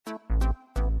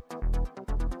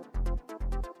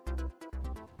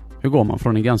Hur går man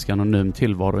från en ganska anonym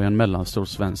tillvaro i en mellanstor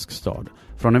svensk stad,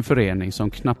 från en förening som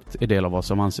knappt är del av vad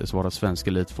som anses vara svensk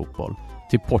elitfotboll,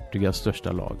 till Portugals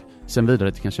största lag, sen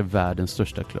vidare till kanske världens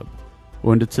största klubb.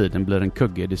 Och under tiden blir en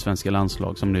kugge i det svenska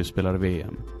landslag som nu spelar i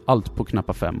VM. Allt på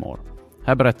knappt 5 år.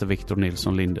 Här berättar Victor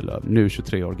Nilsson Lindelof, nu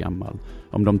 23 år gammal,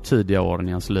 om de tidiga åren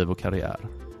i hans liv och karriär.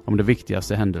 Om de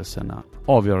viktigaste händelserna,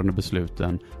 avgörande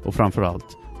besluten och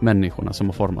framförallt människorna som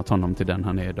har format honom till den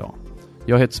han är idag.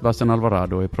 Jag heter Sebastian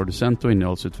Alvarado och är producent och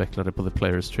innehållsutvecklare på The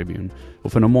Players Tribune.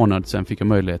 Och för någon månad sedan fick jag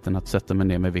möjligheten att sätta mig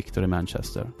ner med Victor i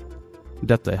Manchester.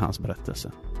 Detta är hans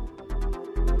berättelse.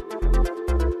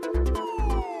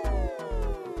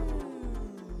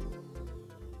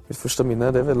 Mitt första minne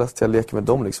är väl att jag leker med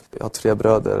dem. Liksom. Jag har 3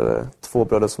 bröder, 2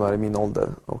 bröder som är i min ålder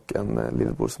och en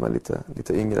lillebror som är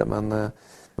lite yngre. Men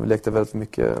vi lekte väldigt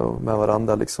mycket med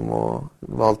varandra liksom, och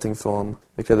det var allting från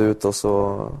vi klädde ut oss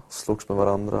och slogs med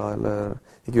varandra eller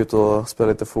gick ut och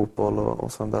spelade lite fotboll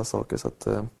och sådana där saker. Så att,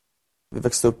 vi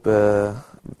växte upp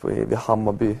vid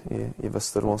Hammarby i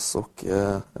Västerås och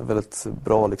ett väldigt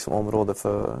bra liksom, område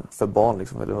för barn.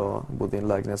 Liksom. Jag bodde i en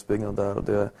lägenhetsbyggnad där och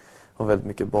det var väldigt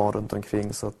mycket barn runt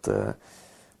omkring så att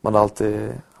man hade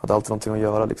alltid någonting att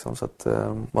göra liksom, så att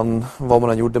vad man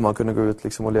än gjorde, man kunde gå ut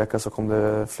liksom och leka så kom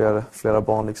det flera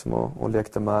barn liksom och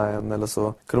lekte med en, eller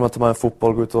så kunde man ta med en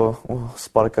fotboll, gå ut och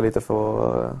sparka lite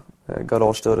för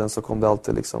garagedörren så kom det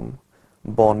alltid liksom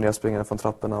barn nerspringande från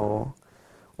trapporna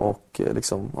och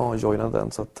liksom joinade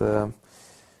den, så att jag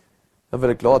är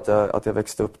väldigt glad att jag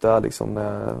växte upp där liksom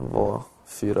när jag var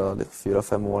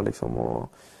 4-5 år liksom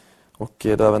och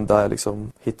det var även där jag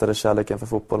liksom hittade kärleken för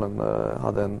fotbollen. Jag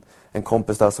hade en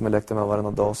kompis där som jag lekte med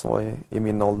varje dag som var i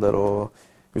min ålder och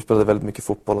vi spelade väldigt mycket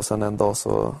fotboll och sen en dag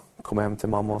så kom jag hem till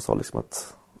mamma och sa liksom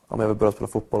att jag vill börja spela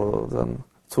fotboll och sen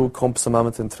tog kompisen med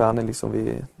mig till en träning liksom.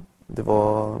 Vi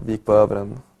gick på över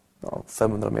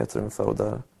 500 meter ungefär och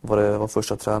där var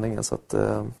första träningen så att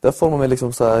där får man mig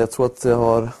liksom så här, jag tror att jag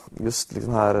har just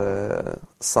liksom här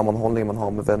sammanhållningen man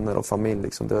har med vänner och familj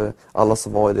liksom. Alla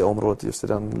som var i det området just i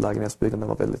den lägenhetsbyggnaden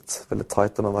var väldigt väldigt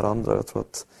tajta med varandra. Jag tror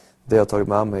att det har tagit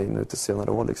med mig nu till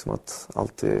senare år liksom, att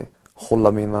alltid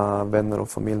hålla mina vänner och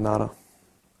familj nära.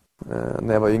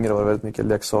 När jag var yngre var det väldigt mycket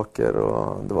leksaker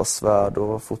och det var svärd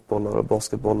och fotbollar och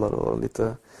basketbollar och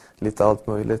lite allt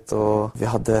möjligt och vi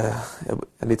hade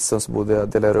en liten stund så bodde jag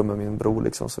delade rum med min bror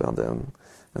liksom, så vi hade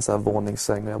en sån här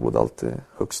våningssäng och jag bodde alltid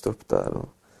högst upp där och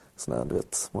sån här, du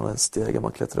vet, man hade en stege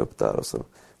man klättrade upp där och så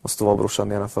stod brorsan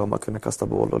nedanför, man kunde kasta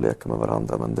boll och leka med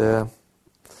varandra, men det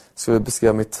skulle jag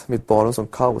beskriva mitt barn som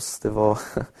kaos. Det var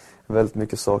väldigt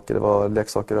mycket saker, det var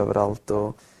leksaker överallt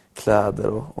och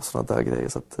kläder och såna där grejer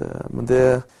så att, men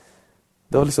det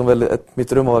var liksom väldigt,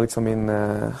 mitt rum var liksom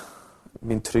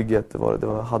min trygghet, det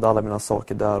hade alla mina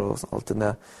saker där och alltid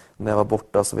när jag var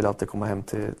borta så ville jag alltid komma hem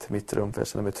till mitt rum för jag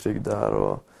kände mig trygg där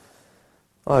och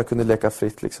jag kunde leka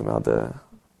fritt liksom. Det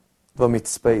var mitt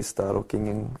space där och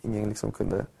ingen liksom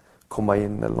kunde komma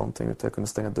in eller någonting utan jag kunde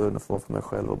stänga dörren och få vara för mig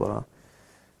själv och bara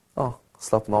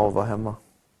slappna av och vara hemma.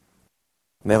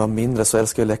 När jag var mindre så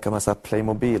älskade jag att leka med så här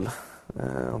Playmobil,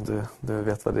 om du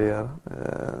vet vad det är.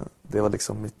 Det var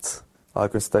liksom mitt...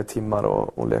 Jag kunde sitta i timmar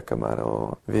och leka med det.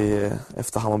 Och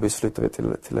efter Hammarby flyttade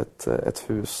vi till ett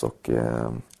hus och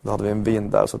då hade vi en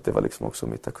vind där så att det var liksom också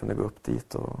mitt, jag kunde gå upp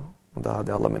dit och där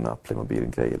hade jag alla mina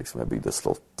Playmobil-grejer. Liksom. Jag byggde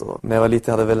slott och när jag var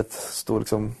liten hade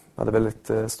jag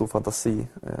väldigt stor fantasi.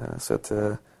 Så att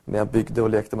när jag byggde och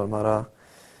lekte med de här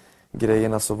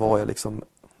grejerna så var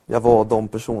jag var de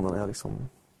personerna. Jag vet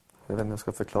inte om jag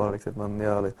ska förklara riktigt, men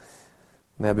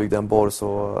när jag byggde en borg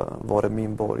så var det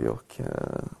min borg och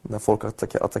när folk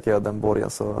attackerade den borgen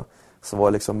så var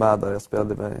jag liksom med där, jag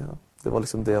spelade med. Det var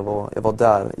liksom det jag var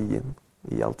där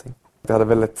i allting. Jag hade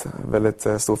väldigt, väldigt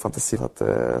stor fantasi att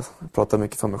prata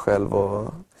mycket för mig själv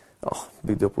och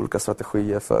byggde upp olika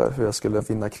strategier för hur jag skulle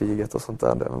vinna kriget och sånt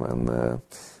där. Men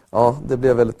det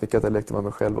blev väldigt mycket att jag lekte med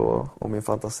mig själv och min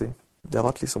fantasi. Det har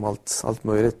varit liksom allt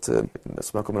möjligt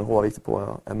som jag kommer ihåg riktigt på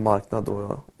en marknad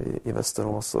då i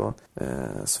Västerås så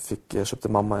köpte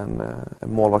mamma en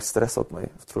målvaktsdress åt mig.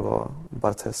 Jag tror det var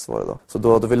Bartes var det då. Så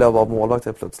då ville jag vara målvakt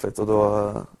helt plötsligt och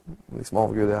då liksom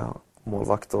avgudde jag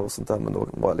målvakt och sånt där, men då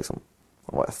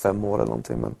var jag 5 år eller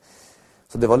någonting. Men,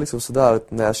 så det var liksom sådär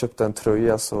att när jag köpte en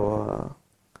tröja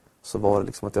så var det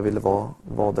liksom att jag ville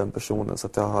vara den personen. Så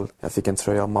att jag fick en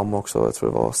tröja av mamma också. Jag tror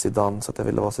det var Zidane, så att jag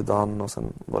ville vara Zidane. Och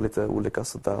sen var lite olika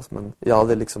sådär. Men jag har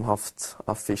aldrig liksom haft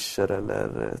affischer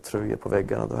eller tröjor på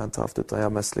väggarna. Det har jag inte haft. Utan jag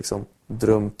har mest liksom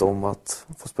drömt om att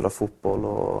få spela fotboll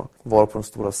och vara på den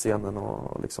stora scenen.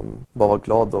 Och liksom bara vara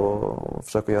glad och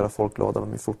försöka göra folk glada med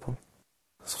min fotboll.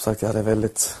 Som sagt, jag hade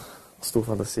väldigt stor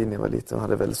fantasi när jag var liten. Jag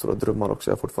hade väldigt stora drömmar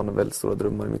också. Jag har fortfarande väldigt stora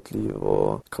drömmar i mitt liv.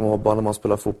 Och kan man bara när man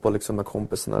spelar fotboll liksom med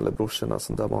kompisarna eller brorsorna.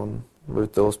 Sånt där man var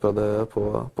ute och spelade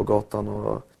på gatan.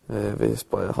 Och vi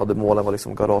hade målen var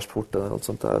liksom garageporten och allt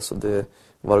sånt där. Så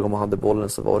varje gång man hade bollen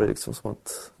så var det liksom som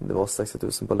att det var 60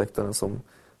 000 på läktaren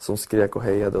som skrek och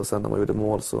hejade. Och sen när man gjorde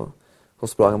mål så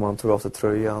sprang man och tog av sig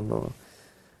tröjan. Och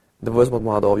det var ju som att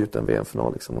man hade avgjort en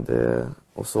VM-final liksom.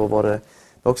 Och så var det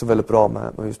var också väldigt bra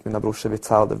med just mina brorsor. Vi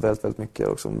tävlade väldigt, väldigt mycket.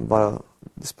 Och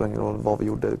det spelar ingen roll vad vi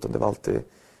gjorde, utan det var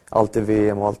alltid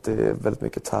VM och alltid väldigt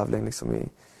mycket tävling liksom,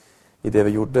 i det vi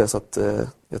gjorde. Så att,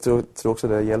 jag tror också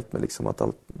det har hjälpt mig liksom, att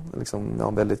liksom, jag har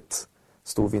en väldigt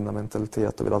stor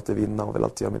vinnarmentalitet och vill alltid vinna och vill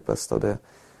alltid göra mitt bästa. Och det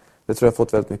tror jag har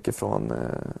fått väldigt mycket från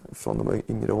de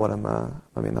yngre åren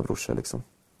med mina brorsor. Liksom.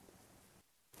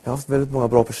 Jag har haft väldigt många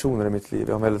bra personer i mitt liv.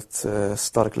 Jag har en väldigt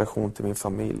stark relation till min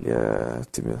familj,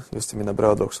 just till mina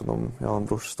bröder också. Jag har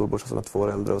en storbrorsa som är 2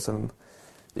 år äldre och sen en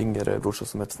yngre brorsa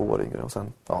som är 2 år yngre. Och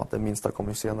sen, den minsta kommer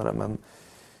ju senare. Men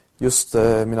just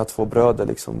mina 2 bröder,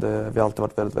 liksom, vi har alltid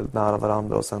varit väldigt, väldigt nära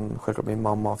varandra. Och sen självklart min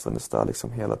mamma har funnits där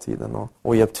liksom, hela tiden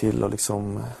och hjälpt till och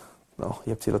liksom,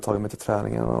 hjälpt till att ta mig till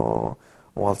träningen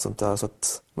och allt sånt där. Så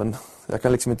att, men jag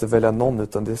kan liksom inte välja någon,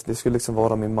 utan det skulle liksom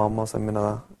vara min mamma och sen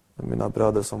mina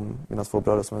 2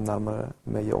 bröder som är närmare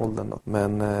mig i åldern då.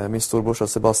 Men min storbrorsa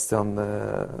Sebastian,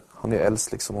 han är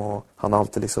äldst liksom, och han har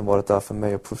alltid liksom varit där för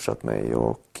mig och pushat mig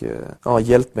och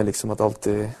hjälpt mig liksom att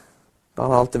alltid.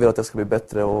 Han har alltid velat att jag ska bli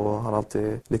bättre och han har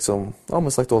alltid liksom,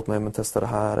 sagt åt mig men testa det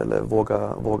här eller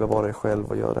våga vara dig själv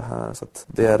och göra det här. Så att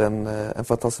det är en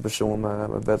fantastisk person med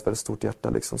ett väldigt, väldigt stort hjärta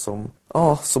liksom,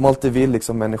 som alltid vill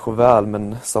liksom människor väl,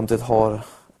 men samtidigt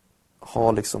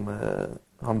har liksom,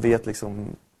 han vet liksom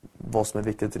vad som är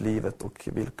viktigt i livet och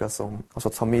alltså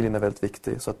att familjen är väldigt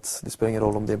viktig, så att det spelar ingen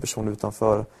roll om det är en person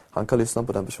utanför. Han kan lyssna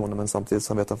på den personen, men samtidigt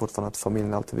så vet han fortfarande att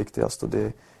familjen är alltid viktigast och det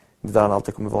är där han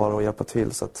alltid kommer vara och hjälpa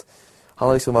till. Så att han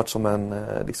har liksom varit som en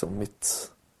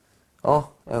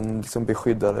liksom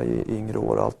beskyddare i yngre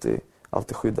år och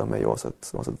alltid skyddar mig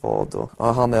oavsett vad.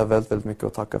 Och, han är väldigt, väldigt mycket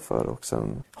att tacka för, och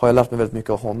sen har jag lärt mig väldigt mycket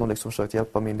av honom, liksom försökt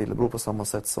hjälpa min lillebror på samma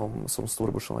sätt som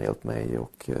storebrorsan har hjälpt mig,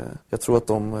 och jag tror att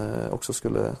de också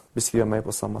skulle beskriva mig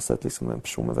på samma sätt, liksom en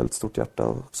person med väldigt stort hjärta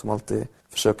och som alltid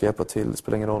försöker hjälpa till. Det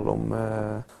spelar ingen roll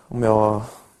om jag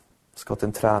ska till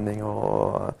en träning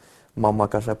och mamma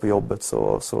kanske är på jobbet,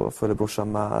 så följer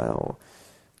brorsan med, och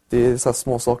det är så här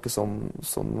små saker som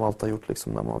man alltid har gjort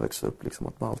liksom, när man växer upp, liksom,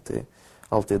 att man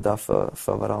alltid är där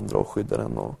för varandra och skyddar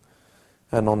den. Och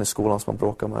är någon i skolan som man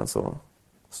bråkar med, så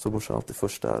står brorsan alltid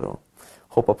först där och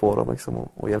hoppar på dem liksom,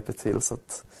 och hjälper till. Så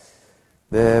att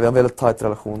vi har en väldigt tajt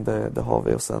relation, det har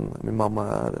vi. Och sen min mamma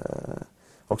är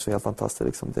också helt fantastisk.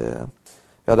 Liksom.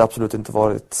 Jag hade absolut inte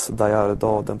varit där jag är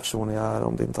idag, den personen jag är,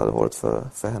 om det inte hade varit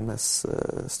för hennes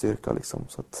styrka. Liksom.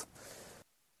 Så att,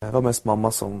 det var mest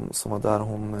mamma som var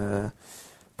där.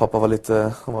 Pappa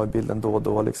han var i bilden då och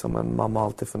då, liksom, men mamma har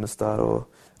alltid funnits där och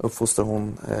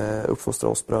uppfostrar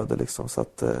oss bröder. Liksom, så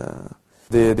att,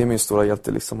 det är min stora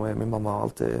hjälte. Liksom, och min mamma har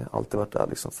alltid varit där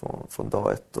liksom, från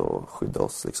dag ett och skyddat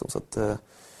oss. Liksom, så att,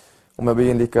 om jag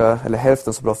blir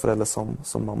hälften så bra förälder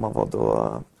som mamma var,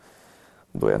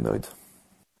 då är jag nöjd.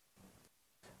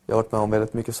 Jag har varit med om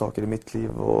väldigt mycket saker i mitt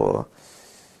liv och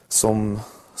som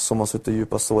har suttit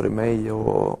djupa sår i mig,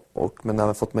 men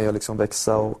även fått mig att liksom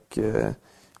växa och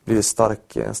blivit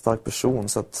en stark person.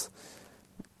 Så att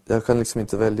jag kan liksom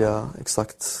inte välja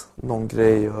exakt någon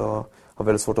grej, och jag har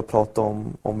väldigt svårt att prata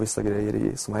om vissa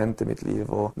grejer som har hänt i mitt liv.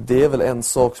 Och det är väl en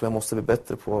sak som jag måste bli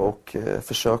bättre på, och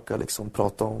försöka liksom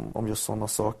prata om just sådana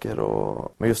saker.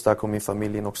 Men just där kommer min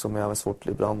familj in också, men jag har svårt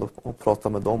ibland att prata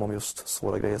med dem om just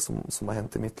svåra grejer som har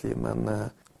hänt i mitt liv. Men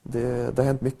det har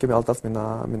hänt mycket med allt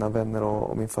mina vänner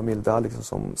och min familj där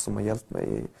liksom, som har hjälpt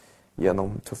mig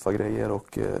genom tuffa grejer,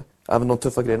 och även de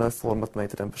tuffa grejerna har format mig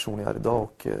till den person jag är idag.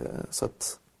 Och, så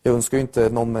att jag önskar ju inte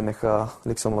någon människa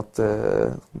liksom, att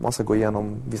man ska gå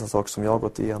igenom vissa saker som jag har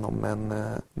gått igenom, men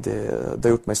det har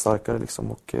gjort mig starkare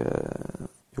liksom, och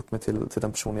gjort mig till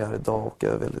den person jag är idag, och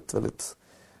jag är väldigt, väldigt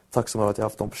tacksam över att jag har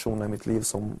haft de personer i mitt liv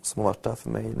som har varit där för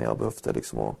mig när jag behövde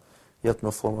liksom, och hjälpt mig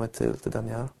att forma mig till den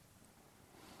jag är.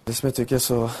 Det som jag tycker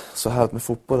är så härligt med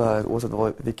fotboll är, oavsett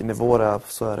vilken nivå det är,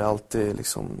 så är det alltid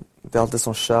liksom, det är alltid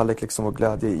sån kärlek liksom, och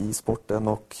glädje i sporten,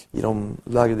 och i de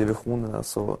lägre divisionerna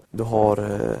så du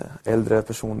har äldre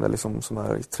personer liksom, som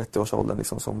är i 30-årsåldern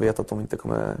liksom, som vet att de inte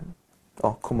kommer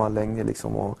komma längre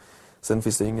liksom, och Sen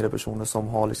finns det yngre personer som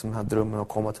har liksom den här drömmen att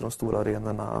komma till de stora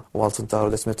arenorna och allt sånt där.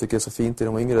 Och det som jag tycker är så fint i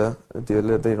de yngre,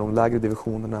 i de lägre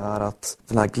divisionerna är att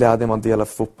den här glädjen man delar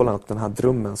för fotbollen och den här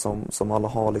drömmen som alla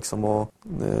har liksom. Och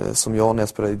som jag när jag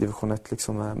spelade i division 1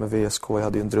 liksom med VSK, jag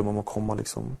hade ju en dröm om att komma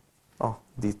liksom,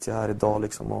 dit jag är idag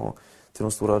liksom, och till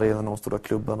de stora arenorna och de stora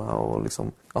klubbarna och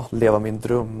liksom, leva min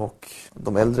dröm. Och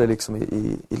de äldre liksom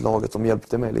i laget, de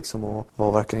hjälpte mig liksom och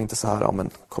var verkligen inte så här, men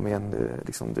kom igen,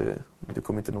 du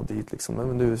kommer inte nå dit liksom,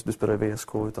 men du spelar i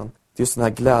VSK, utan just den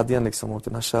här glädjen liksom och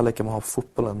den här kärleken man har på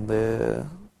fotbollen,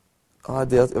 jag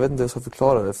vet inte hur jag ska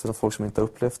förklara det för folk som inte har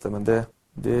upplevt det, men det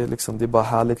är bara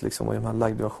härligt liksom, och i de här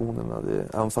lägdivisionerna,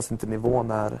 även fast inte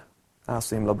nivån är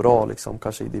så himla bra liksom,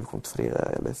 kanske i division 3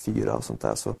 eller 4 och sånt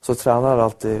där, så tränar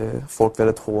alltid folk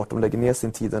väldigt hårt. De lägger ner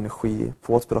sin tid och energi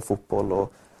på att spela fotboll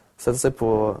och sätta sig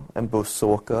på en buss och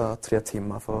åka 3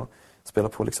 timmar för att spela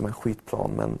på liksom en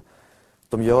skitplan, men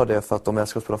de gör det för att de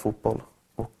älskar att spela fotboll,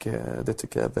 och det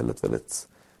tycker jag är väldigt, väldigt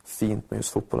fint med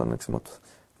just fotbollen liksom, att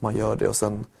man gör det. Och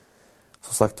sen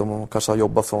som sagt, de kanske har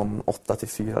jobbat från 8 till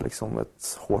 4 liksom,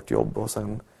 ett hårt jobb, och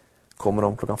sen kommer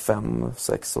de klockan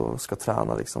 5-6 och ska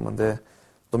träna liksom. Men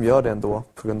de gör det ändå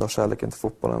på grund av kärleken till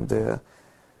fotbollen.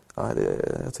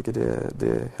 Jag tycker det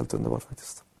är helt underbart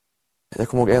faktiskt. Jag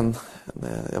kommer ihåg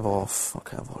jag var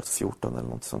 14 eller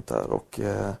något sånt där, och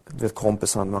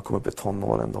kompisarna när man kommer upp i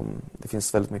tonåren, det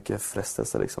finns väldigt mycket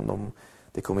frestelser liksom.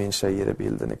 Det kommer in tjejer i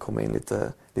bilden, det kommer in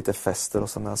lite fester och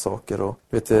sådana här saker. Och,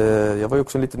 jag var ju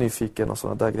också lite nyfiken och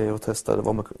sådana där grejer och testade,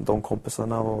 var med de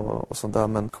kompisarna och sånt där.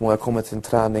 Men jag kom till en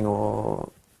träning och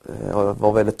jag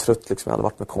var väldigt trött liksom. Jag hade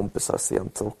varit med kompisar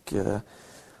sent, och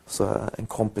så en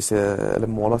kompis, eller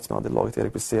målvakt som jag hade laget,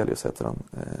 Erik Briselius heter han.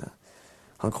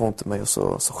 Han kom till mig och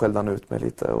så skällde han ut mig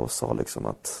lite och sa liksom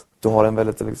att du har en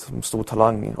väldigt liksom, stor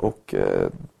talang, och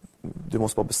du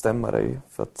måste bara bestämma dig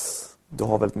för att du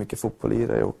har väldigt mycket fotboll i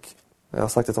dig. Och jag har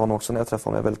sagt det till honom också när jag träffade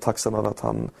honom. Jag är väldigt tacksam över att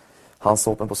han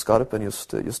såg mig på skarpen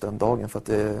just den dagen. För att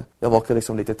jag vaknade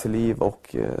liksom lite till liv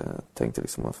och tänkte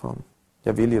liksom, fan,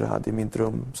 jag vill ju det här, det är min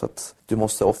dröm. Så att du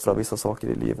måste offra vissa saker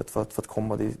i livet för att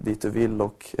komma dit du vill.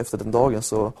 Och efter den dagen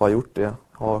så har jag gjort det.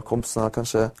 Har kompisarna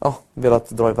kanske velat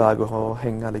dra iväg och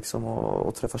hänga liksom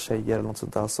och träffa tjejer eller något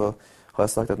sånt där, så har jag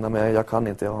sagt att nej, men jag kan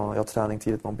inte. Jag har träning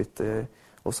tidigt man bitte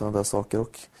och sådana där saker.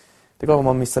 Och det är klart att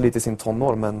man missar lite i sin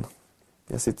tonår, men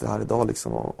jag sitter här idag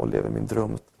liksom och lever min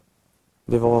dröm.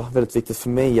 Det var väldigt viktigt för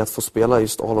mig att få spela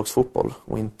just A-lagsfotboll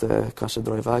och inte kanske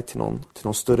dra iväg till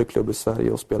någon större klubb i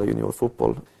Sverige och spela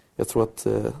juniorfotboll. Jag tror att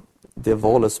det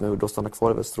valet som jag gjorde att stanna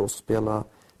kvar i Västerås och spela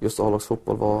just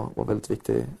A-lagsfotboll var väldigt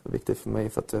viktigt för mig,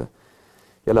 för att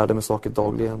jag lärde mig saker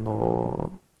dagligen, och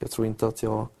jag tror inte att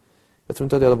jag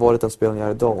hade varit den spelaren jag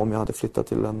är idag om jag hade flyttat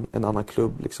till en annan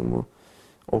klubb liksom,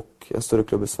 och en större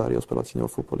klubb i Sverige och spelat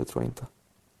juniorfotboll, det tror jag inte.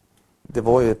 Det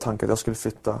var ju tanken att jag skulle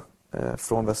flytta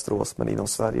från Västerås men inom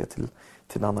Sverige till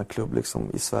en annan klubb liksom,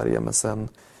 i Sverige. Men sen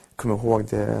kommer jag ihåg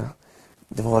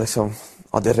det var liksom,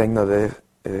 det regnade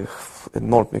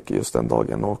enormt mycket just den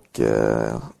dagen, och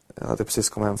jag hade precis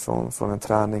kommit hem från en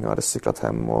träning och hade cyklat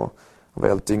hem och var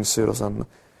helt dyngsur, och sen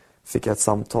fick jag ett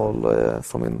samtal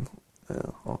från min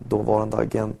dåvarande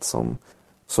agent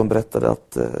som berättade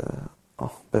att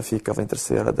Benfica var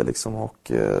intresserade liksom,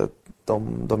 och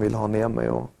de ville ha ner mig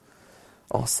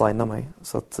och signa mig.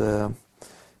 Så att jag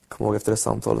kommer ihåg efter det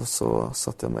samtalet så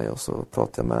satt jag mig och så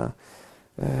pratade jag med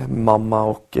mamma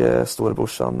och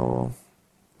storebrorsan, och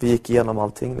vi gick igenom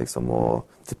allting liksom, och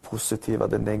det positiva,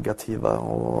 det negativa,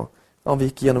 och vi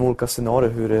gick igenom olika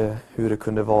scenarier hur det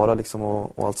kunde vara liksom,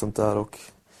 och allt sånt där. Och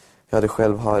jag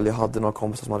hade några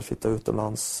kompisar som hade flyttat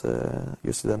utomlands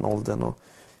just i den åldern, och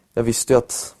jag visste ju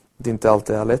att det inte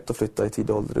alltid är lätt att flytta i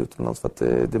tidig ålder utomlands, för att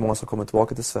det är många som kommer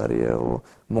tillbaka till Sverige och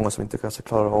många som inte kanske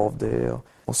klarar av det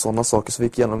och sådana saker. Så vi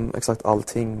gick igenom exakt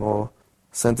allting, och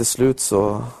sen till slut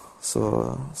så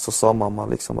sa mamma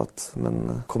liksom att,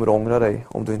 men kommer du ångra dig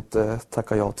om du inte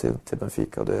tackar ja till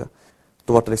Benfica? Och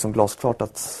då var det liksom glasklart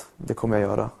att det kommer jag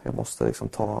göra. Jag måste liksom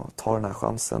ta den här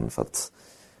chansen, för att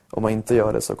om jag inte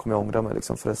gör det så kommer jag ångra mig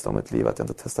liksom för resten av mitt liv att jag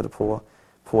inte testade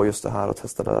på just det här och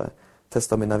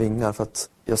testa mina vingar. För att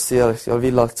jag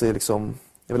vill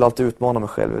alltid utmana mig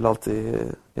själv.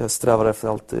 Jag strävar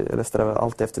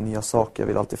alltid efter nya saker. Jag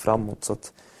vill alltid framåt.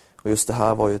 Och just det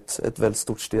här var ju ett väldigt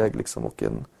stort steg liksom, och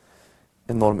en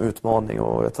enorm utmaning,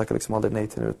 och jag tackar liksom aldrig nej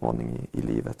till en utmaning i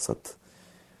livet. Så att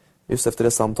just efter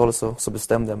det samtalet så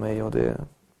bestämde jag mig, och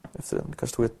efter det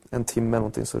kanske tog en timme eller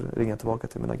någonting, så ringde jag tillbaka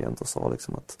till min agent och sa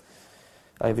liksom att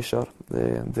nej, vi kör.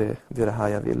 Det är det här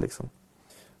jag vill liksom.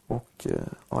 Och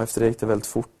efter det gick det väldigt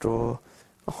fort, och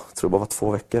jag tror det bara var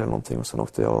 2 veckor eller någonting, och sen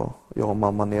åkte jag och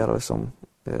mamma ner och liksom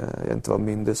jag inte var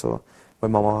myndig så var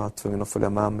mamma tvungen att följa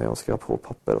med mig och skriva på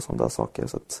papper och sådana där saker.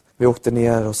 Så att vi åkte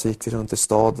ner och så gick vi runt i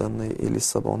staden i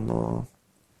Lissabon och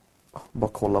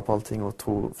bara kollade på allting och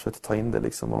försökte ta in det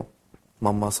liksom. Och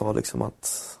mamma sa liksom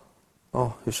att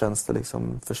hur känns det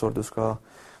liksom, förstår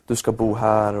du ska bo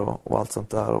här och allt sånt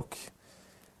där. Och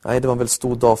nej, det var en väldigt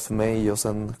stor dag för mig och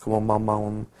sen kom mamma,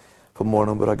 hon på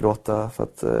morgonen började gråta för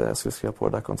att jag skulle skriva på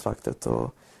det där kontraktet.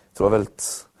 Och det var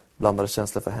väldigt blandade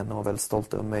känslor för henne. Hon var väldigt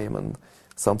stolt över mig, men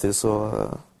samtidigt så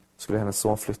skulle hennes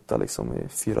son flytta liksom i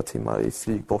 4 timmar i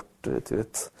flyg bort till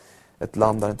ett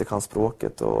land där inte kan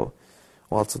språket och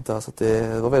allt sånt där. Så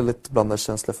det var väldigt blandade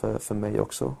känslor för mig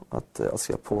också att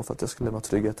skriva på, för att jag skulle lämna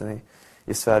tryggheten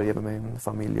i Sverige med min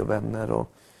familj och vänner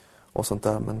och sånt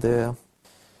där. Men det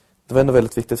var ändå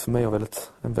väldigt viktigt för mig och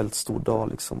en väldigt stor dag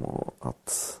liksom, och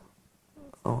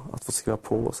att få skriva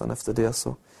på. Och sen efter det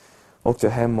så åkte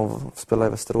jag hem och spelade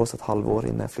i Västerås ett halvår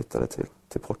innan jag flyttade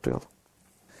till Portugal.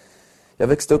 Jag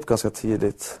växte upp ganska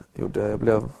tidigt. Jag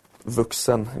blev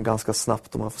vuxen ganska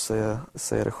snabbt, om man får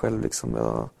säga det själv.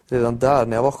 Liksom. Redan där,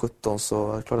 när jag var 17,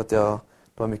 så är det klart att det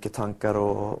var mycket tankar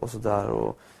och sådär.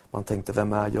 Och man tänkte,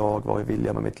 vem är jag? Vad vill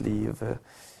jag med mitt liv?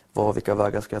 Vilka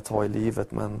vägar ska jag ta i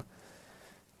livet? Men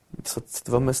så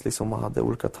det var mest liksom, man hade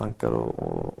olika tankar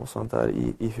och sånt där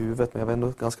i huvudet. Men jag var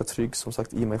ändå ganska trygg, som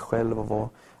sagt, i mig själv och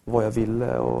vad jag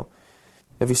ville. Och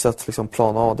jag visste att liksom,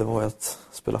 plan A, det var att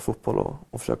spela fotboll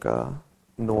och försöka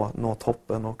nå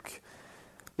toppen. Och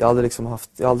jag har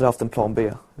aldrig haft en plan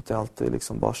B, utan jag har alltid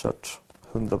liksom bara kört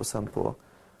 100%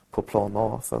 på plan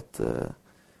A, för att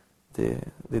det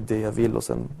är det jag vill. Och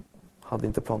sen hade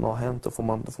inte plan A hänt, då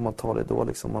får man ta det då.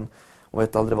 Liksom. Man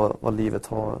vet aldrig vad livet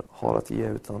har att ge,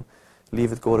 utan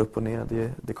livet går upp och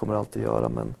ner, det kommer det alltid göra.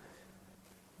 Men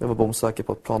jag var bombsäker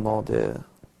på att plan A,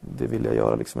 det vill jag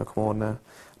göra. Liksom. Jag kommer ihåg när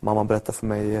mamma berättade för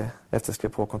mig efter jag skrev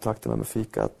på kontraktet med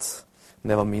Benfica att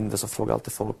när jag var mindre så frågade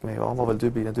alltid folk mig, vad vill du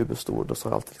bli när du blir stor? Då sa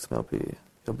jag alltid liksom,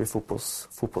 jag blir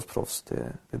fotbollsproffs, det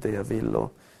är det jag vill.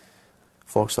 Och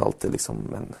folk sa alltid liksom,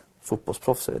 men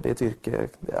fotbollsproffs, det är ett yrke,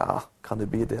 ja, kan du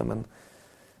bli det? Men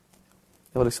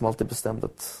jag var liksom alltid bestämd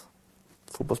att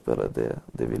fotbollsspelare,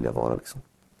 det vill jag vara liksom.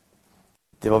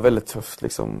 Det var väldigt tufft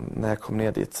liksom, när jag kom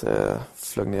ner dit,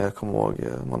 flög ner, kom ihåg,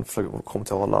 man kom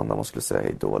till Arlanda, man skulle säga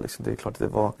hej då liksom. Det är klart att det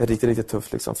var riktigt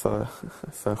tufft liksom för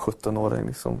en 17-åring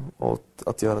liksom, och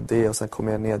att göra det. Och sen kom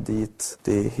jag ner dit,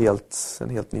 det är en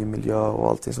helt ny miljö och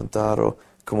allting sånt där. Och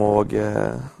kom ihåg,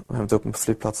 och hämtade upp mig på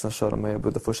flygplatsen, körde mig och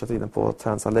bodde första tiden på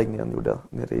träningsanläggningen, gjorde jag,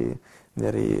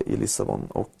 nere i Lissabon.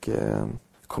 Och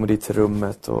kom dit till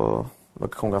rummet och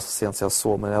jag kom ganska sent så jag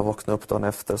sov, men när jag vaknade upp dagen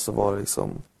efter så var det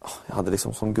liksom, jag hade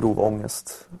liksom sån grov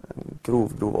ångest.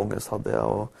 Grov ångest hade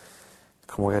jag, och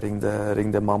jag kommer ihåg jag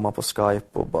ringde mamma på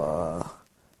Skype och bara,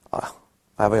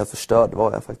 jag var helt förstörd,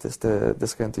 var jag faktiskt. Det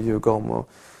ska jag inte ljuga om. Och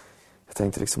jag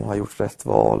tänkte liksom, har jag gjort rätt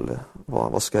val?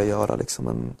 Vad ska jag göra liksom?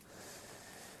 Men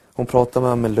hon pratade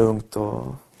med mig lugnt och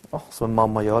som en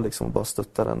mamma gör liksom, och bara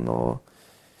stöttade den. Och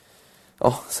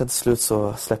sen till slut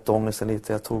så släppte ångesten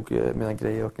lite. Jag tog mina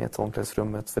grejer och ner till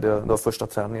omklädningsrummet. För det var första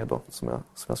träningen då som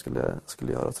jag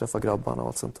skulle göra. Träffa grabbarna och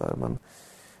allt sånt där. Men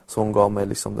så hon gav mig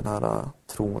liksom den här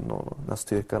tron och den här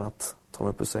styrkan att ta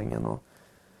mig upp ur sängen och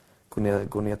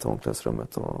gå ner till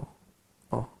omklädningsrummet och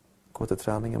gå till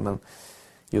träningen. Men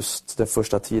just den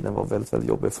första tiden var väldigt, väldigt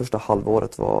jobbig. Första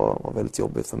halvåret var väldigt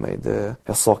jobbigt för mig.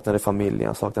 Jag saknade familjen,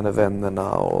 jag saknade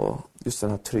vännerna och just den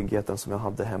här tryggheten som jag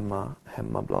hade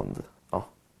hemma bland,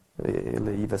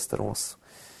 eller i Västerås.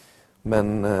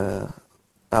 Men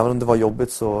även om det var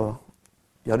jobbigt så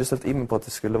jag hade ställt in mig på att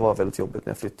det skulle vara väldigt jobbigt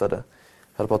när jag flyttade.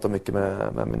 Jag hade pratat mycket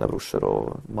med mina brorsor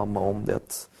och mamma om det.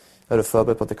 Att jag hade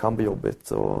förberett på att det kan bli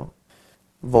jobbigt och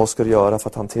vad ska du göra för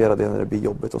att hantera det när det blir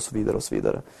jobbigt och så vidare och så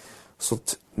vidare. Så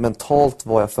mentalt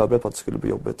var jag förberedd på att det skulle bli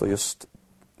jobbigt, och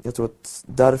jag tror att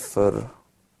därför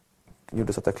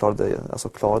gjorde så att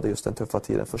jag klarade just den tuffa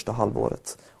tiden, första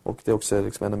halvåret. Och det är också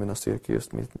liksom en av mina styrkor,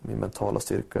 just min mentala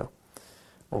styrka.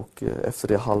 Och efter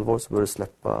det halvåret så började det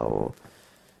släppa och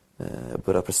jag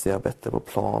började prestera bättre på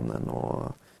planen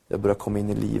och jag började komma in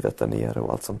i livet där nere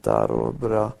och allt sånt där och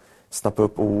började snappa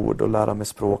upp ord och lära mig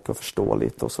språk och förstå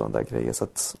lite och sådana där grejer. Så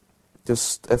att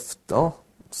just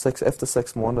efter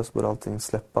 6 månader så började allting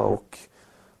släppa och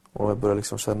jag började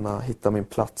liksom hitta min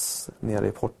plats nere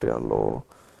i Portugal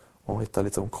och hitta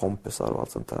lite kompisar och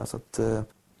allt sånt där. Så att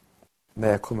när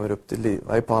jag kommer upp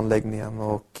jag är på anläggningen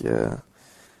och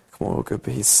kommer åka upp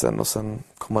i hissen och sen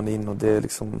kommer man in och det är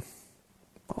liksom,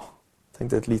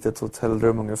 tänkte ett litet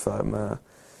hotellrum ungefär med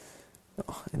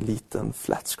en liten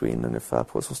flat screen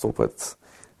ungefär som står på ett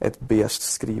ett beige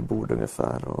skrivbord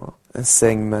ungefär och en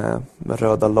säng med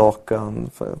röda lakan,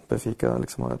 Benfica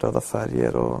liksom har röda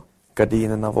färger och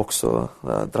gardinerna var också,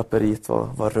 draperiet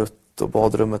var rött och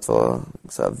badrummet var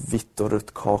så här vitt och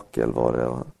rött kakel var det.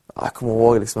 Och jag kommer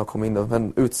ihåg liksom jag kom in där,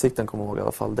 men utsikten kommer jag ihåg i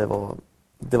alla fall,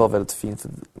 det var väldigt fint för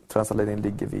träningsanläggningen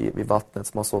ligger vid vattnet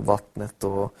så man såg vattnet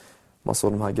och man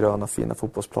såg de här gröna fina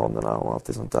fotbollsplanerna och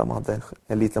allt sånt där. Man hade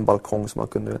en liten balkong som man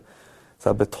kunde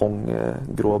så här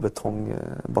grå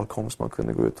betongbalkong som man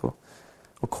kunde gå ut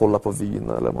och kolla på vyn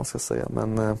eller vad man ska säga.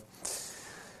 Men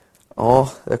ja,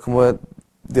 jag kommer ihåg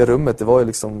det rummet, det var ju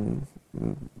liksom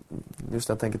just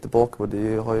när jag tänker tillbaka på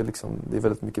det har ju liksom, det är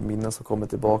väldigt mycket minnen som kommer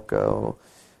tillbaka och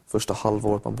första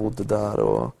halvåret man bodde där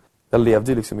och jag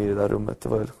levde ju liksom i det där rummet.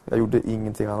 Jag gjorde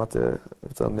ingenting annat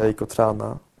utan jag gick och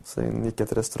tränade. Sen gick jag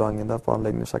till restaurangen där på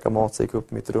anläggningen och käkade mat, så gick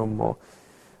upp i mitt rum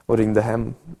och ringde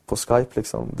hem på Skype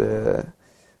liksom.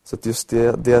 Så att just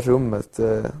det rummet,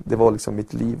 det var liksom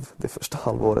mitt liv det första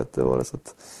halvåret. Det var det, så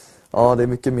att, ja, det är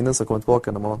mycket minnen som kommer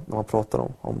tillbaka när man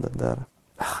pratar om det där.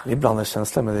 Ibland är det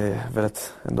känsla, men det är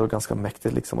ändå ganska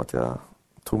mäktigt liksom att jag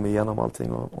tog mig igenom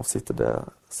allting och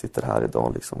sitter här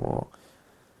idag liksom och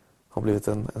har blivit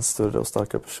en större och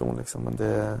starkare person liksom. Men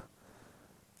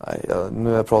nu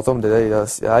när jag pratar om det,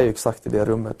 jag är ju exakt i det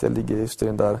rummet. Jag ligger just i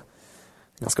den där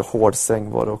ganska hård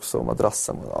säng var det också, och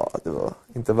madrassen. Ja, det var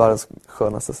inte världens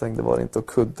skönaste säng, det var det inte. Och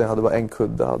kudden, jag hade bara en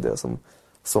kudde hade jag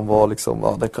som var liksom,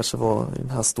 ja, det kanske var i den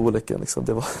här storleken liksom.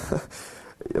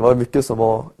 Det var mycket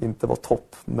som inte var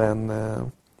topp, men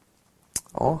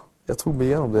ja, jag tog mig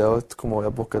igenom det. Jag kommer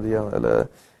ihåg,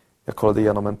 jag kollade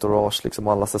igenom Entourage liksom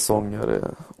alla säsonger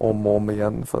om och om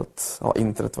igen för att ja,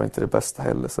 internet var inte det bästa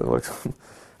heller, så det var liksom,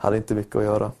 hade inte mycket att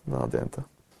göra. Det hade jag inte.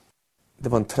 Det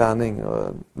var en träning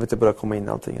och jag började komma in i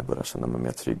allting. Jag började känna mig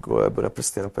mer trygg och jag började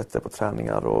prestera bättre på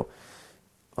träningar och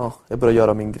ja, jag började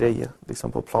göra min grej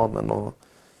liksom på planen och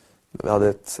vi hade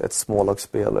ett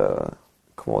smålagsspel.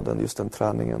 Just den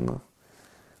träningen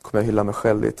kommer jag hylla mig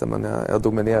själv lite, men jag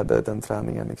dominerade den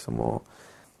träningen liksom och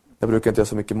jag brukar inte göra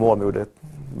så mycket mål, men jag gjorde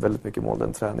väldigt mycket mål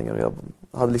den träningen. Och jag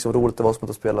hade liksom roligt, det var som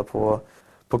att spela på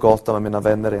gatan med mina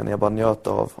vänner igen. Jag bara njöt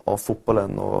av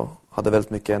fotbollen och hade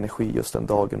väldigt mycket energi just den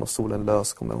dagen och solen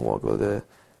lös kommer jag ihåg. Och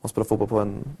man spelade fotboll på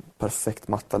en perfekt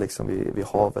matta liksom vid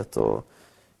havet och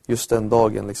just den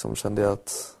dagen liksom kände jag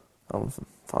att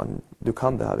fan, du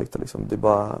kan det här Victor liksom. Du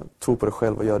bara tro på dig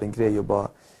själv och gör din grej och bara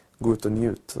gå ut och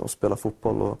njut och spela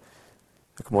fotboll. Och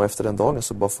jag kommer ihåg efter den dagen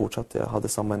så bara fortsatte jag. Hade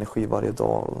samma energi varje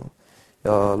dag. Och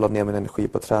jag la ner min energi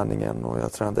på träningen och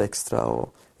jag tränade extra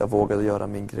och jag vågade göra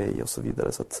min grej och så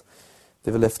vidare. Så att det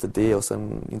är väl efter det och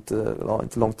sen inte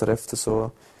långt därefter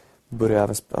så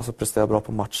började jag även prestera bra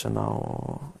på matcherna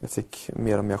och jag fick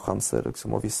mer och mer chanser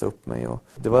liksom att visa upp mig. Och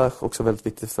det var också väldigt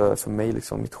viktigt för mig,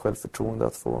 liksom, mitt självförtroende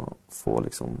att få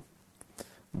liksom,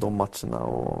 de matcherna.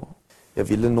 Och jag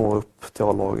ville nå upp till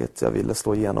A-laget, jag ville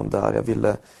slå igenom där,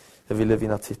 jag ville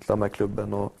vinna titlar med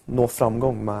klubben och nå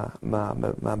framgång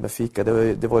med Benfica.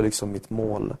 Det var liksom mitt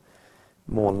mål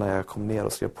när jag kom ner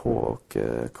och skrev på. Och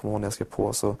kom ihåg när jag skrev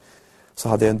på så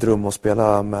hade jag en dröm att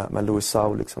spela med Luis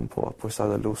Sau liksom på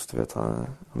Stade Luz.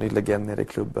 Han är legend nere i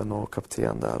klubben och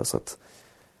kapten där. Och så att,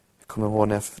 jag kommer ihåg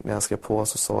när jag skrev på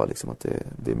så sa jag liksom att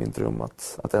det är min dröm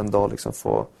att en dag liksom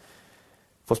få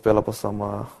spela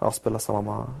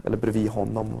eller bredvid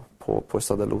honom på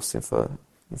Stade Luz inför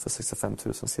 65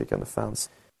 000 cirkande fans.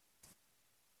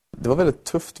 Det var väldigt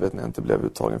tufft när jag inte blev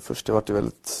uttagen först. Jag var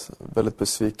väldigt, väldigt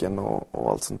besviken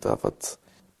och allt sånt där. För att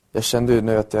jag kände ju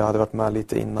nu att jag hade varit med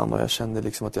lite innan och jag kände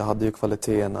liksom att jag hade ju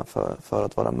kvaliteterna för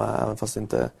att vara med. Även fast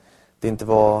det inte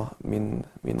var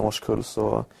min årskull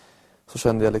så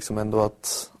kände jag liksom ändå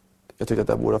att jag tyckte att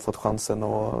jag borde ha fått chansen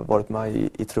och varit med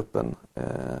i truppen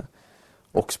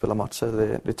och spela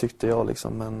matcher. Det tyckte jag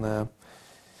liksom, men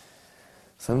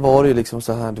sen var det ju liksom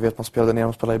så här, du vet, man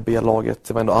spelade i B-laget.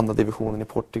 Det var ändå andra divisionen i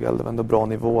Portugal, det var ändå bra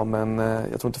nivå, men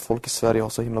jag tror inte folk i Sverige har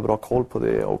så himla bra koll på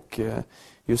det. Och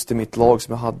just i mitt lag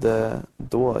som jag hade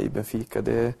då i Benfica,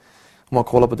 om man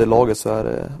kollar på det laget så är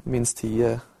det minst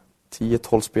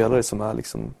 10-12 spelare som är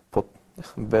liksom på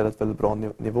väldigt, väldigt bra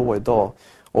nivå idag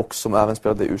och som även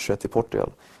spelade U21 i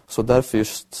Portugal. Så därför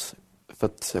just, för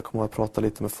att jag kommer att prata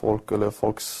lite med folk, eller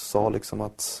folk sa liksom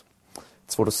att det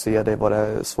är svårt att se det, vad det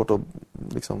är svårt att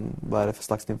liksom, vad är det för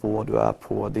slags nivå du är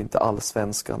på, det är inte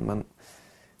allsvenskan,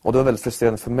 och det var väldigt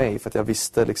frustrerande för mig för att jag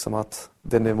visste liksom att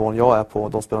den nivån jag är på,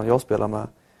 de spelarna jag spelar med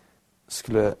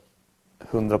skulle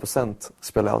 100%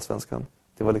 spela i allsvenskan.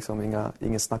 Det var liksom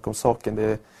ingen snack om saken,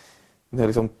 det är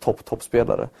liksom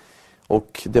toppspelare.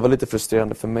 Och det var lite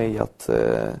frustrerande för mig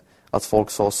att folk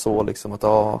sa så liksom att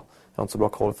jag har inte så bra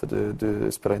koll för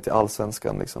du spelar inte i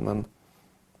allsvenskan liksom, men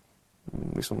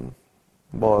liksom,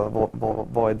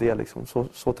 vad är det liksom?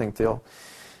 Så tänkte jag.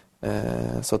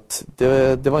 Så att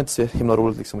det var inte så himla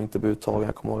roligt liksom, inte bli uttagen.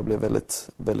 Jag kommer ihåg att jag blev väldigt,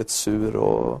 väldigt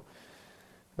sur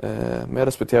men jag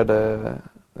respekterade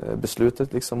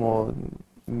beslutet liksom, och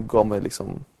gav mig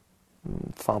liksom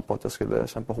fan på att jag skulle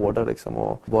kämpa hårdare liksom,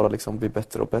 och bara liksom bli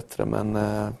bättre och bättre. Men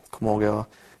kommer ihåg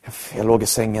jag låg i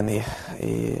sängen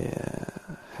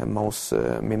hemma hos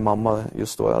min mamma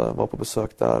just då. Jag var på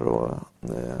besök där och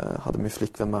hade min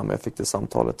flickvän med mig. Jag fick det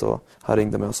samtalet och han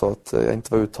ringde mig och sa att jag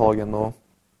inte var uttagen, och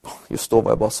just då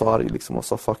var jag bara så arg liksom, och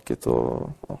sa fuck it, och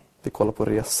vi kollade på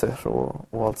resor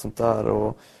och allt sånt där.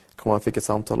 Och jag fick ett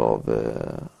samtal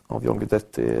av John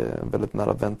Guidetti, en väldigt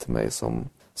nära vän till mig, som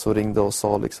ringde och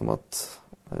sa liksom att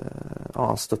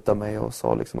han stöttade mig och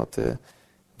sa liksom att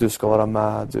du ska vara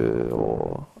med.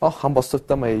 Han bara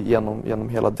stöttade mig genom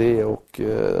hela det, och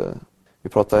vi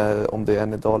pratade om det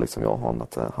än idag liksom, jag och han,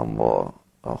 att han var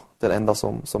den enda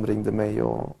som ringde mig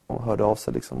och hörde av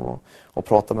sig liksom, och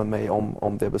pratade med mig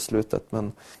om det beslutet.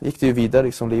 Men gick det ju vidare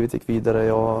liksom, livet gick vidare.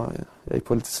 Jag gick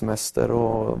på lite semester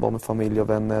och var med familj och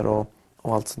vänner och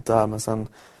allt sånt där. Men sen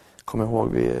kommer jag ihåg,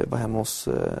 vi var hemma hos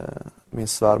min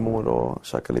svärmor och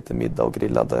käkade lite middag och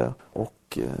grillade,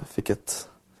 och fick ett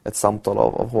samtal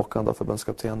av Håkan då,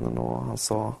 förbundskaptenen, och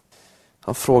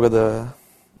han frågade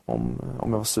om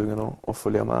jag var sugen att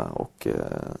följa med, och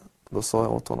då sa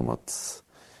jag åt honom att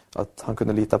han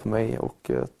kunde lita på mig,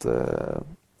 och att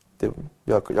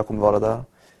jag kommer vara där.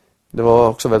 Det var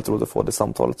också väldigt roligt att få det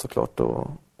samtalet såklart,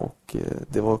 och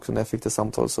det var också när jag fick det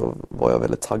samtalet så var jag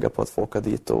väldigt taggad på att få åka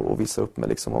dit och visa upp mig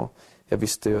liksom, och jag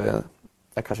visste ju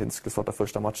jag kanske inte skulle starta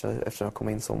första matchen eftersom jag kom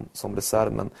in som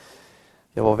reserv, men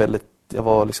jag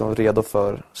var liksom redo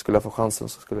för, skulle jag få chansen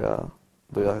så skulle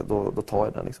då tar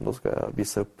jag den liksom, då ska jag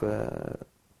visa upp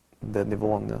den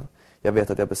nivån jag vet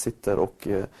att jag besitter, och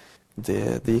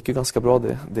det gick ju ganska bra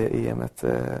det EM:et.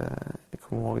 Jag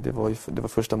kommer ihåg, det var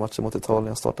första matchen mot Italien,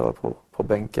 jag startade på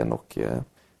bänken, och jag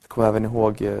kommer även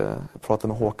ihåg, jag pratade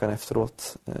med Håkan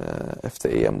efteråt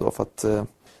efter EM då, för att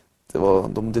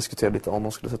de diskuterade lite om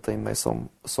de skulle sätta in mig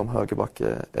som högerback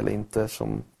eller inte.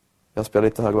 Som jag spelade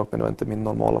lite högerback, men det var inte min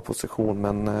normala position,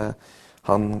 men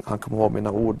han kom ihåg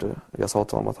mina ord. Jag sa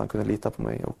till honom att han kunde lita på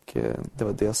mig, och det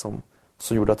var det som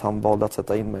gjorde att han valde att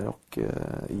sätta in mig, och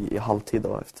i halvtid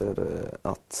då, efter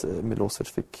att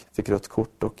Milosevic fick rött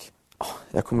kort. Och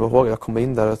jag kommer ihåg, jag kom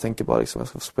in där och tänkte bara liksom, jag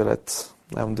ska få spela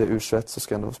även om det är U21 så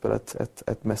ska jag ändå få spela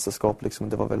ett mästerskap liksom.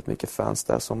 Det var väldigt mycket fans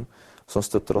där som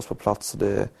stöttade oss på plats, och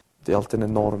det är alltid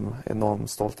en enorm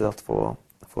stolthet att få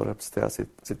representera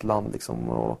sitt land liksom.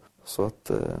 Och så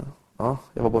att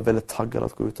jag var bara väldigt taggad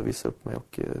att gå ut och visa upp mig,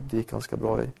 och det gick ganska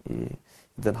bra i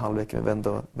den halvleken vi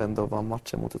vände och vann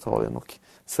matchen mot Italien, och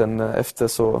sen efter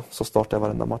så startade jag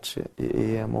varenda match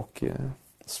i EM, och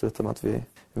slutade med att vi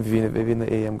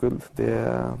vinner EM-guld. Det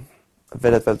är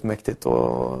väldigt, väldigt mäktigt,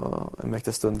 och en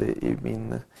mäktig stund i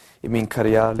min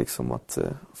karriär liksom, att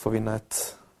få vinna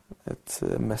ett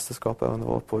mästerskap, även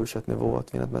var på U21-nivå,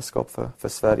 att vinna ett mästerskap för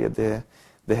Sverige.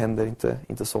 Det händer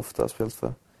inte så ofta,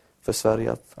 speciellt för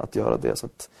Sverige att göra det, så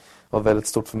att det var väldigt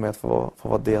stort för mig att få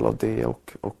vara del av det,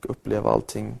 och uppleva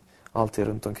allting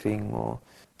runt omkring, och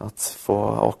att få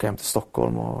åka hem till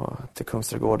Stockholm och till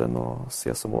Kungsträdgården och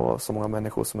se så många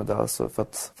människor som är där så för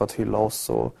att hylla oss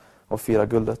och fira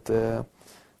guldet. Det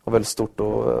var väldigt stort,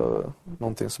 och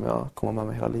någonting som jag kommer med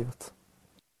mig hela livet.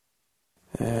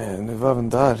 Nu var även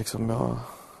där liksom,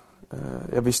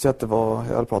 jag visste att jag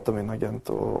hade pratat med min agent,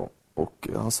 och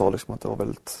han sa liksom att det var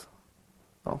väldigt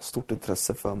stort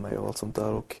intresse för mig och allt sånt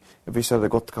där, och jag visste att det hade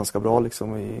gått ganska bra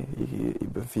liksom i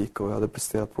Benfica, och jag hade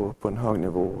presterat på en hög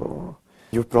nivå och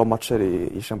gjort bra matcher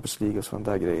i Champions League och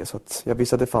sådana där grejer, så att jag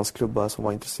visste att det fanns klubbar som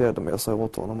var intresserade av mig. Jag sa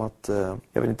åt honom att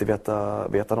jag vill inte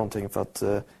veta någonting, för att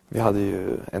vi hade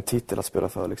ju en titel att spela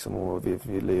för liksom, och vi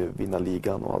ville ju vinna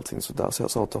ligan och allting sådär, så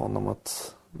jag sa till honom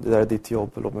att det där är ditt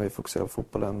jobb, låt mig fokusera på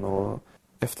fotbollen, och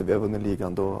efter vi har vunnit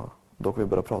ligan då kan vi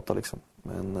börja prata liksom.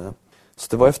 Men så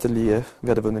det var efter vi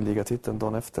hade vunnit ligatiteln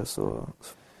dagen efter, så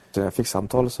när jag fick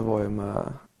samtalet så var jag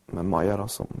med Maja då,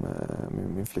 som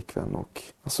min flickvän, och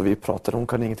alltså vi pratade, hon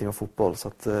kan ingenting om fotboll, så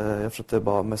att jag försökte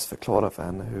bara mest förklara för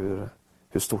henne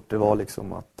hur stort det var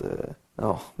liksom, att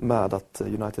med att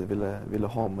United ville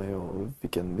ha mig, och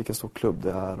vilken stor klubb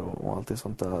det är och allt det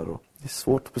sånt där, och det är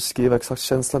svårt att beskriva exakt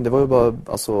känslan. Det var ju bara,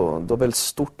 alltså det var väldigt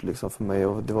stort liksom för mig,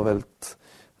 och det var väldigt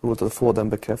roligt att få den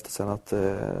bekräftelsen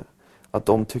att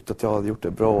de tyckte att jag hade gjort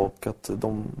det bra, och att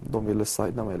de ville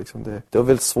signa mig liksom. Det var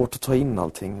väldigt svårt att ta in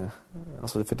allting.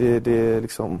 Alltså, för det är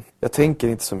liksom, jag tänker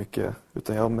inte så mycket,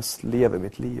 utan jag mest lever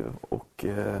mitt liv, och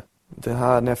Det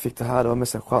här, när jag fick det här, det var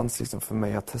mest en chans liksom för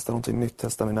mig att testa någonting nytt,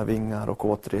 testa mina vingar och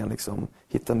återigen liksom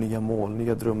hitta nya mål,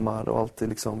 nya drömmar och alltid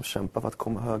liksom kämpa för att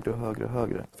komma högre och högre och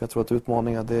högre. För jag tror att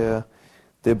utmaningar,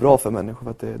 det är bra för människor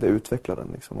för att det utvecklar den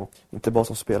liksom. Och inte bara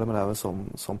som spelare men även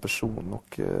som person.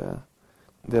 Och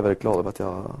det är jag väldigt glad över att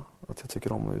jag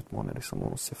tycker om utmaningar liksom,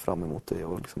 och ser fram emot det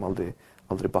och liksom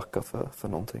aldrig backa för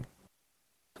någonting.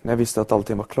 När jag visste att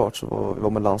allting var klart så var vi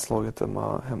med landslaget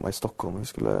hemma i Stockholm.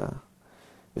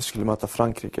 Vi skulle möta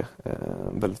Frankrike,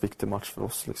 en väldigt viktig match för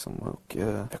oss liksom. Och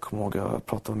jag kommer ihåg att jag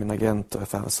pratade med min agent och jag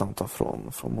fick även samtal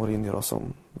från Mourinho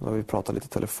då vi pratade lite i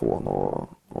telefon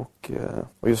och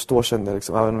just då kände jag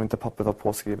liksom, även om inte pappret var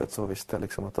påskrivet så visste jag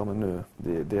liksom att men nu,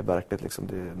 det är verkligt liksom,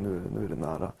 nu är det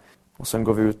nära. Och sen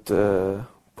går vi ut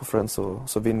på Friends och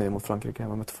så vinner vi mot Frankrike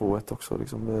hemma med 2-1 också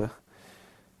liksom.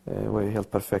 Det var ju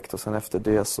helt perfekt och sen efter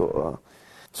det så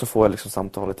får jag liksom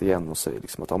samtalet igen och säger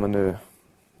liksom att men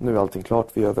nu är allting klart,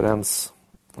 vi är överens,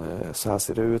 så här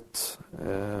ser det ut,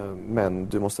 men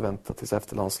du måste vänta tills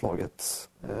efter landslaget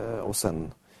och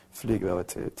sen flyger vi över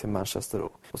till Manchester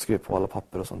och skriver på alla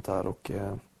papper och sånt där. Och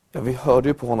vi hörde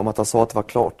ju på honom att han sa att det var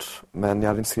klart, men jag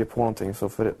hade inte skrivit på någonting så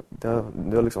för det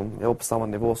var liksom, jag var på samma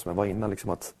nivå som jag var innan liksom,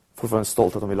 att fortfarande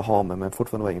stolt att de ville ha mig men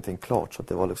fortfarande var ingenting klart så att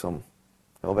det var liksom,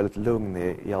 jag var väldigt lugn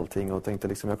i allting och tänkte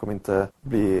liksom jag kommer inte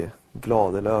bli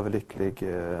glad eller överlycklig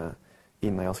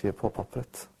innan jag skrev på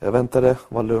pappret. Jag väntade,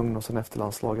 var lugn och sen efter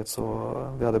landslaget så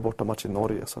vi hade borta match i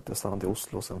Norge så att jag stannade i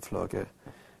Oslo och sen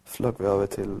flög vi över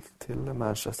till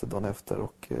Manchester dagen efter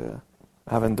och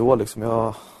även då liksom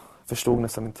jag förstod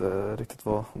nästan inte riktigt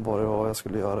vad det var jag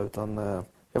skulle göra utan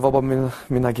jag var bara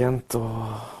min agent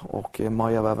och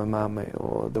Maja var även med mig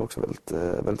och det var också väldigt,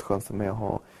 väldigt skönt för mig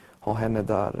att ha henne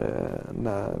där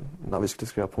när vi skulle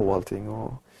skriva på allting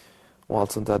och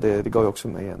allt sånt där, det gav ju också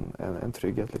mig en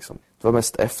trygghet liksom. Det var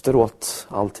mest efteråt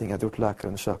allting, jag hade gjort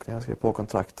läkarundersökningar, jag skrev på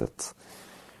kontraktet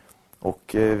och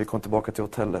vi kom tillbaka till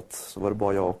hotellet så var det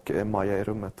bara jag och Maja i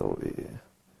rummet och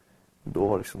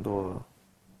då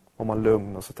var man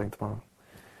lugn och så tänkte man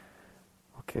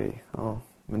okej, ja,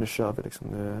 men nu kör vi liksom,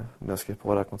 nu när jag skrev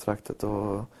på det här kontraktet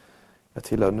och jag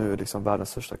tillhör nu liksom världens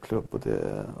största klubb och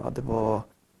det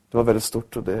var väldigt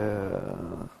stort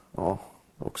och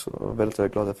också väldigt,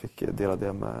 väldigt glad att jag fick dela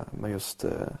det med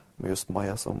just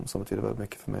Maja som betyder väldigt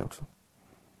mycket för mig också.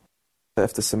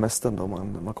 Efter semestern då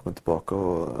man kommer tillbaka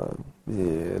och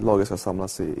laget ska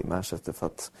samlas i Manchester för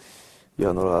att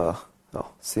göra några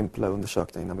simpla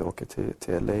undersökningar innan vi åker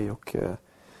till LA och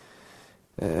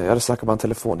jag hade snackat med en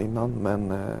telefon innan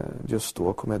men just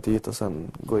då kom jag dit och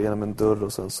sen går jag igenom en dörr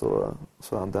och sen så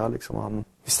är han där liksom.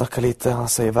 Vi snackar lite, han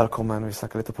säger välkommen, vi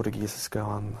snackar lite portugisiska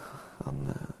och han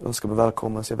önskar mig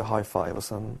välkommen, så gör vi high five och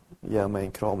sen ger mig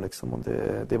en kram liksom. Och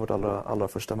det är vårt allra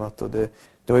första möte och det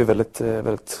var ju väldigt,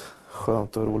 väldigt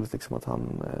skönt och roligt liksom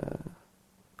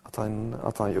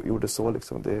att han gjorde så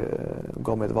liksom. Det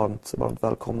gav mig ett varmt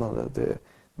välkomnande.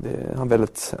 Han är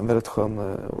en väldigt skön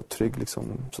och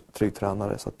trygg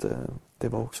tränare så att det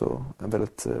var också en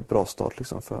väldigt bra start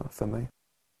liksom för mig.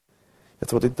 Jag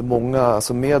tror att inte många,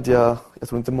 alltså media, jag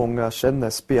tror inte många känner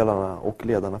spelarna och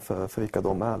ledarna för vilka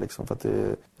de är liksom. För att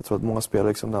jag tror att många spelare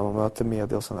liksom, när man möter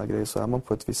media och sådana här grejer så är man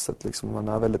på ett visst sätt liksom, man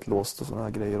är väldigt låst och sådana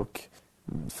här grejer och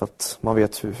för att man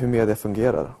vet hur media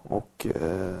fungerar och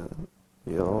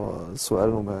så är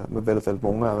det nog med väldigt, väldigt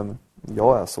många. Även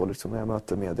jag är så liksom, när jag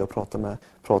möter media och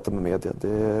pratar med media.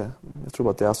 Jag tror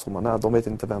att det är så man är. De vet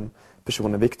inte vem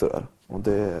personen Victor är och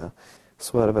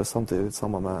så är det väl samtidigt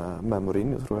samma med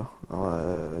Mourinho tror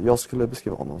jag. Jag skulle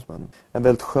beskriva honom som en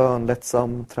väldigt skön,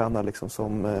 lättsam tränare liksom,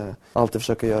 som alltid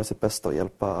försöker göra sitt bästa och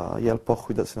hjälpa och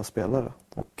skydda sina spelare.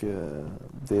 Och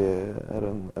det är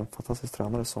en fantastisk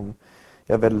tränare som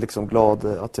jag är väldigt liksom, glad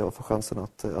att jag får chansen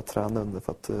att träna under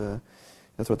för att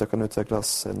jag tror att jag kan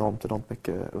utvecklas enormt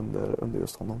mycket under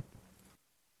just honom.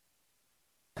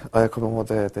 Ja, jag kommer ihåg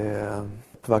det är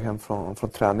på väg hem från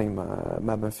träning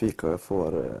med Benfica och jag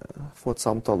får ett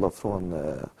samtal då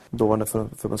från dåvarande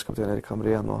förbundskapten Erik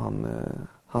Hamrén och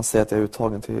han säger att jag är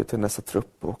uttagen till nästa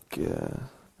trupp och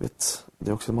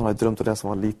det är också, man har drömt om det som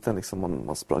var liten liksom,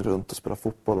 man sprang runt och spelade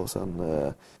fotboll och sen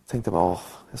tänkte man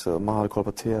man hade kollat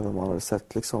på tv, man hade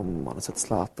sett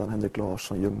Zlatan, Henrik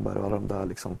Larsson, Ljungberg och alla de där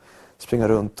liksom springa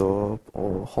runt och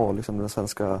ha liksom den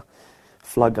svenska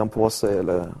flaggan på sig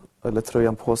eller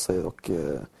tröjan på sig och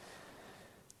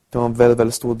det var en väldigt,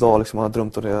 väldigt stor dag liksom, man hade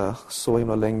drömt om det så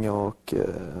himla länge och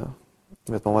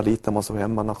man var liten, man såg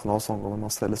hemma nationalsång och man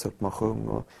ställde sig upp, man sjöng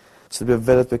och så det blev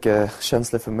väldigt mycket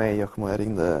känslor för mig. Jag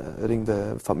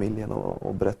ringde familjen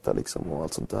och berättade liksom och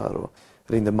allt sånt där. Och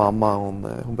ringde mamma,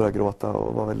 hon började gråta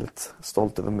och var väldigt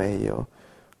stolt över mig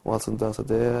och allt sånt där. Så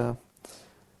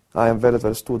En väldigt,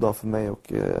 väldigt stor dag för mig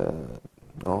och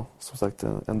ja, som sagt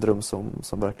en dröm som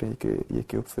verkligen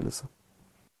gick i uppfyllelse.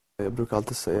 Jag brukar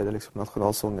alltid säga det, liksom,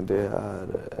 nationalsången, det är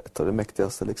ett av det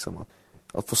mäktigaste. Liksom,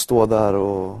 att få stå där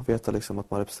och veta liksom,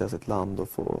 att man representerar sitt land och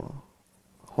få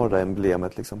ha det där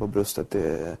emblemet liksom, på bröstet,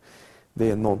 det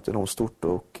är enormt stort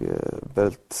och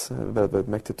väldigt, väldigt, väldigt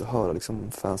mäktigt att höra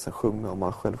liksom, fansen sjunga och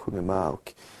man själv sjunger med.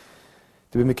 Och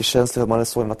det blir mycket känsligt att man är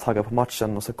så jävla taggad på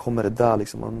matchen och så kommer det där.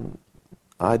 Liksom,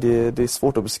 det är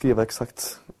svårt att beskriva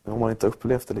exakt om man inte har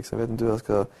upplevt det. Liksom. Jag vet inte hur jag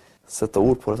ska sätta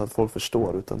ord på det så att folk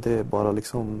förstår, utan det är bara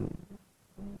liksom,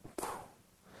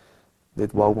 det är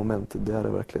ett wow-moment, det är det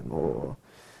verkligen. Och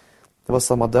det var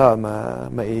samma där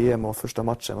med EM och första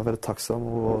matchen. Jag var väldigt tacksam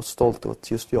och stolt över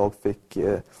att just jag fick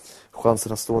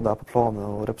chansen att stå där på planen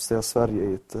och representera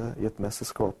Sverige i ett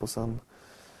mästerskap. Och sen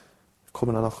kom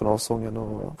den här nationalsången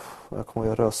och jag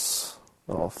kommer att rös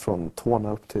från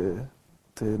tårna upp till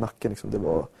nacken. Liksom. Det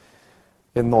var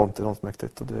enormt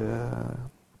mäktigt. Och det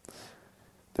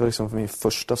var liksom min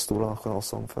första stora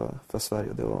nationalsång för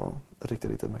Sverige. Det var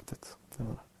riktigt mäktigt. Det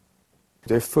var det.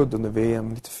 Jag är född under VM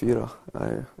 94.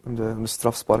 Under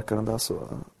straffsparkaren där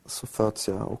så föds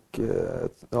jag och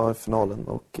i finalen.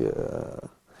 Och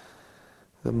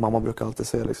mamma brukar alltid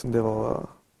säga liksom, det var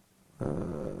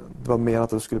mer att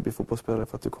du skulle bli fotbollsspelare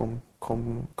för att du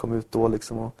kom ut då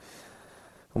liksom. Och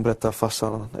hon berättade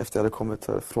farsan efter jag hade kommit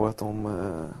och frågat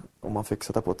om man fick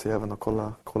sätta på tvn och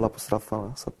kolla på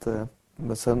straffarna. Så att,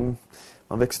 men sen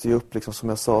man växte ju upp liksom, som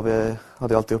jag sa, vi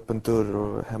hade alltid upp en dörr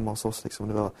och hemma hos oss liksom.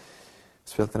 Det var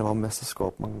speciellt när det var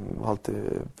mästerskap, man var alltid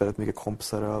väldigt mycket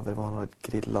kompisar över, man hade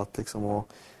grillat liksom, och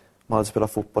man hade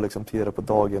spelat fotboll liksom, tidigare på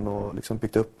dagen och liksom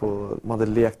byggt upp och man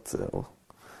hade lekt och,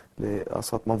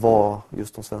 alltså att man var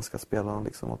just de svenska spelarna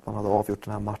liksom, att man hade avgjort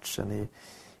den här matchen i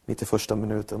 91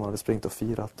 minuten, man hade springt och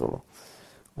firat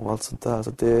och allt sånt där.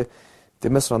 Så det är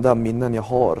mest sådana där minnen jag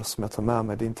har som jag tar med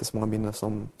mig. Det är inte så många minnen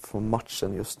som från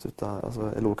matchen just, utan,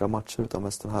 alltså, eller olika matcher, utan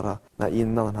mest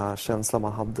innan den här känslan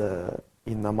man hade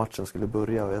innan matchen skulle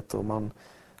börja, vet, och man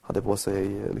hade på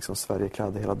sig liksom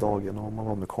Sverigekläder hela dagen och man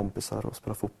var med kompisar och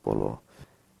spelade fotboll. Och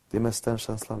det är mest den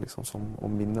känslan liksom, och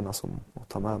minnena som att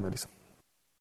ta med mig. Liksom.